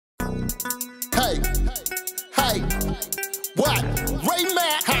Hey, hey, what? Ray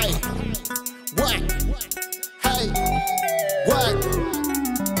Mack, hey, what? Hey, what?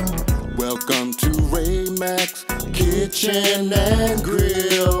 Welcome to Ray Mack's Kitchen and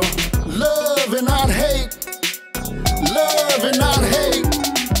Grill. Love and not hate. Love and not hate.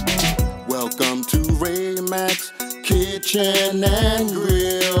 Welcome to Ray Mack's Kitchen and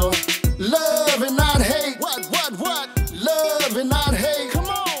Grill. Love and not hate. What? Love and not hate. Come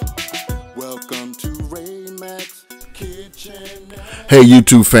on. Welcome to Ray Mack's Kitchen and Hey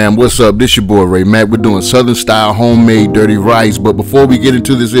YouTube fam, what's up? This your boy Ray Mack. We're doing Southern style homemade dirty rice. But before we get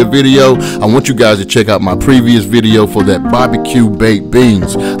into this video, I want you guys to check out my previous video for that barbecue baked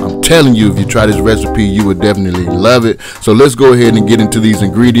beans. I'm telling you, if you try this recipe, you would definitely love it. So let's go ahead and get into these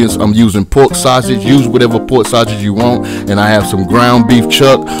ingredients. I'm using pork sausage. Use whatever pork sausage you want. And I have some ground beef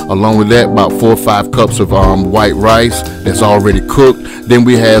chuck. Along with that, about 4 or 5 cups of white rice that's already cooked. Then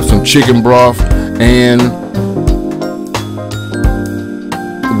we have some chicken broth, and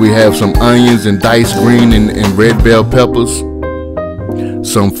we have some onions and diced green and red bell peppers,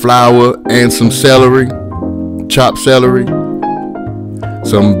 some flour and some celery, chopped celery,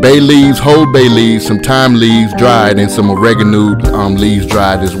 some bay leaves, whole bay leaves, some thyme leaves dried, and some oregano leaves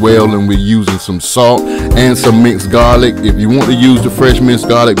dried as well. And we're using some salt and some minced garlic. If you want to use the fresh minced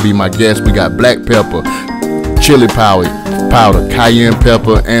garlic, be my guest. We got black pepper, chili powder, cayenne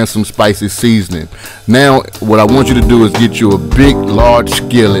pepper, and some spicy seasoning. Now what I want you to do is get you a big large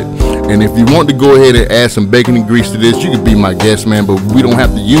skillet, and if you want to go ahead and add some bacon and grease to this, you can be my guest, man, but we don't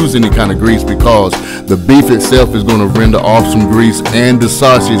have to use any kind of grease because the beef itself is going to render off some grease, and the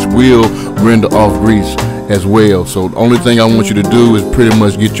sausage will render off grease as well. So the only thing I want you to do is pretty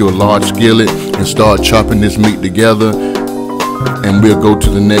much get you a large skillet and start chopping this meat together, and we'll go to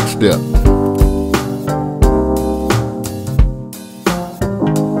the next step.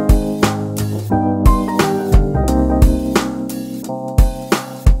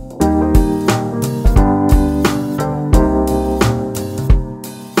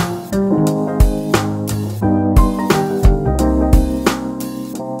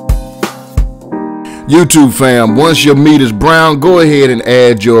 YouTube fam, once your meat is brown, go ahead and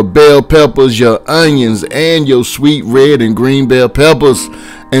add your bell peppers, your onions, and your sweet red and green bell peppers,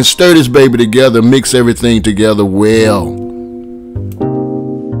 and stir this baby together. Mix everything together well.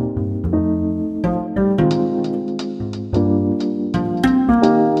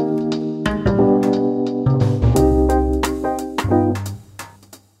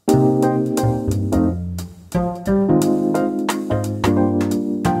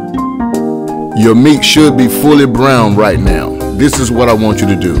 Your meat should be fully brown right now. This is what I want you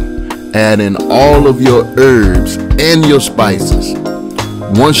to do. Add in all of your herbs and your spices.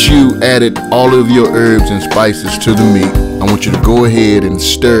 Once you added all of your herbs and spices to the meat, I want you to go ahead and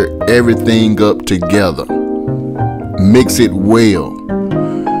stir everything up together. Mix it well.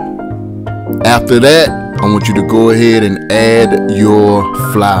 After that, I want you to go ahead and add your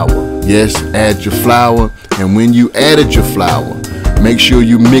flour. Yes, add your flour. And when you added your flour, make sure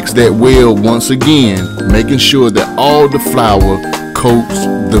you mix that well once again, making sure that all the flour coats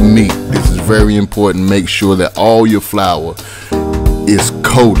the meat. This is very important. Make sure that all your flour is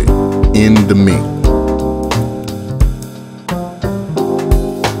coated in the meat.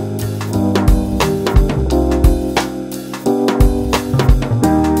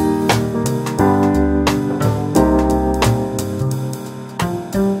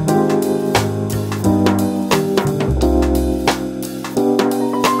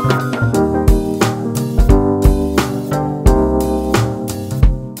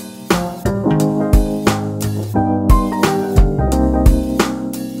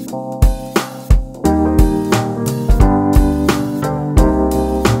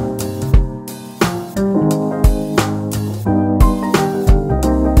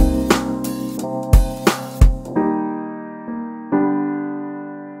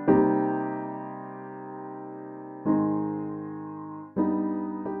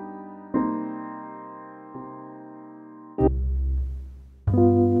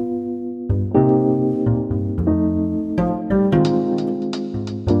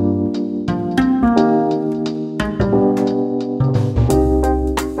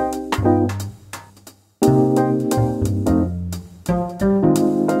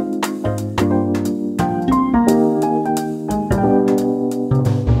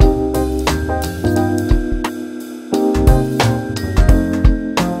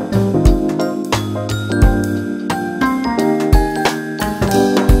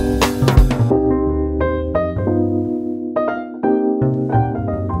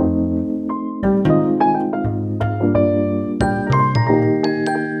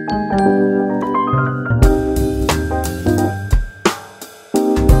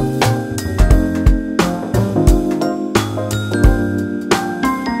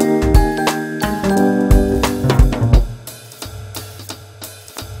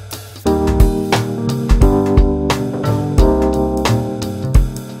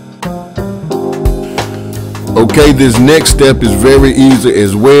 Okay, this next step is very easy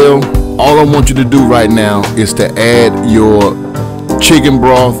as well. All I want you to do right now is to add your chicken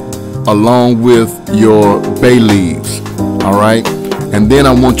broth along with your bay leaves. All right, and then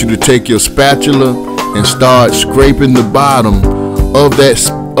I want you to take your spatula and start scraping the bottom of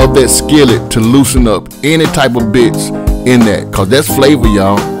that skillet to loosen up any type of bits in that, because that's flavor,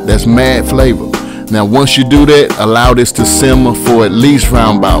 y'all. That's mad flavor. Now once you do that, allow this to simmer for at least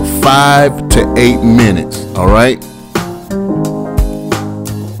around about 5 to 8 minutes. All right.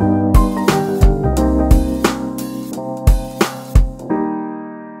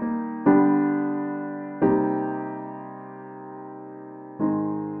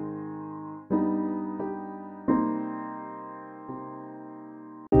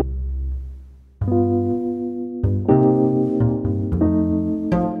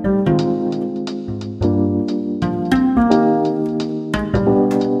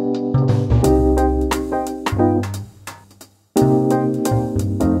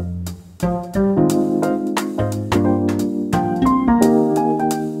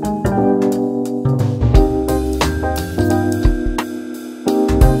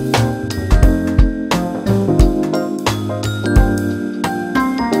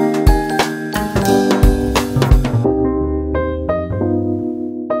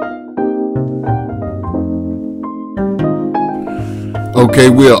 Okay,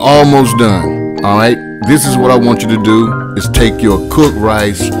 we are almost done. All right, this is what I want you to do is take your cooked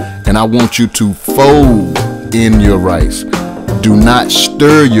rice and I want you to fold in your rice. Do not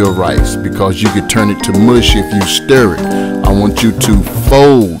stir your rice because you could turn it to mush if you stir it. I want you to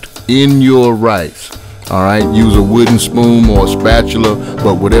fold in your rice. All right, use a wooden spoon or a spatula,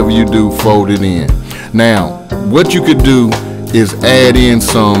 but whatever you do, fold it in. Now, what you could do is add in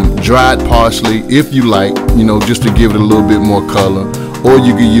some dried parsley if you like, you know, just to give it a little bit more color, or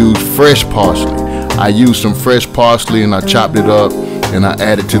you could use fresh parsley. I used some fresh parsley and I chopped it up and I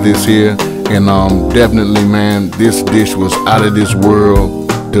added to this here, and definitely, man, this dish was out of this world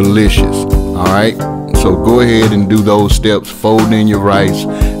delicious. All right, so go ahead and do those steps. Fold in your rice,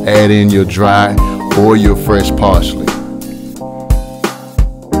 add in your dry or your fresh parsley.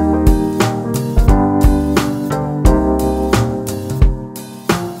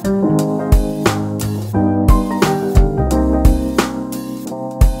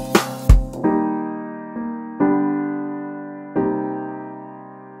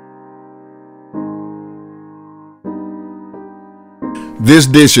 This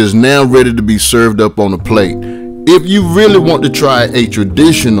dish is now ready to be served up on a plate. If you really want to try a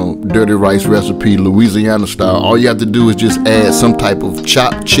traditional dirty rice recipe, Louisiana style, all you have to do is just add some type of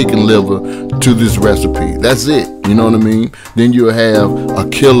chopped chicken liver to this recipe. That's it. You know what I mean? Then you'll have a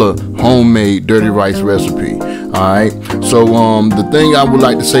killer homemade dirty rice recipe. Alright, so the thing I would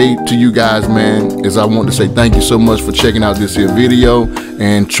like to say to you guys, man, is I want to say thank you so much for checking out this here video,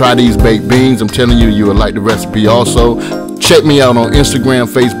 and try these baked beans. I'm telling you, you will like the recipe also. Check me out on Instagram,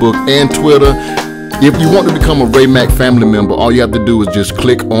 Facebook, and Twitter. If you want to become a Ray Mack family member, all you have to do is just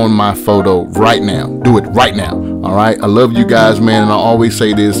click on my photo right now. Do it right now. All right, I love you guys, man, and I always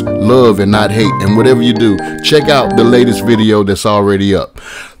say this: love and not hate. And whatever you do, check out the latest video that's already up.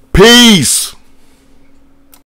 Peace.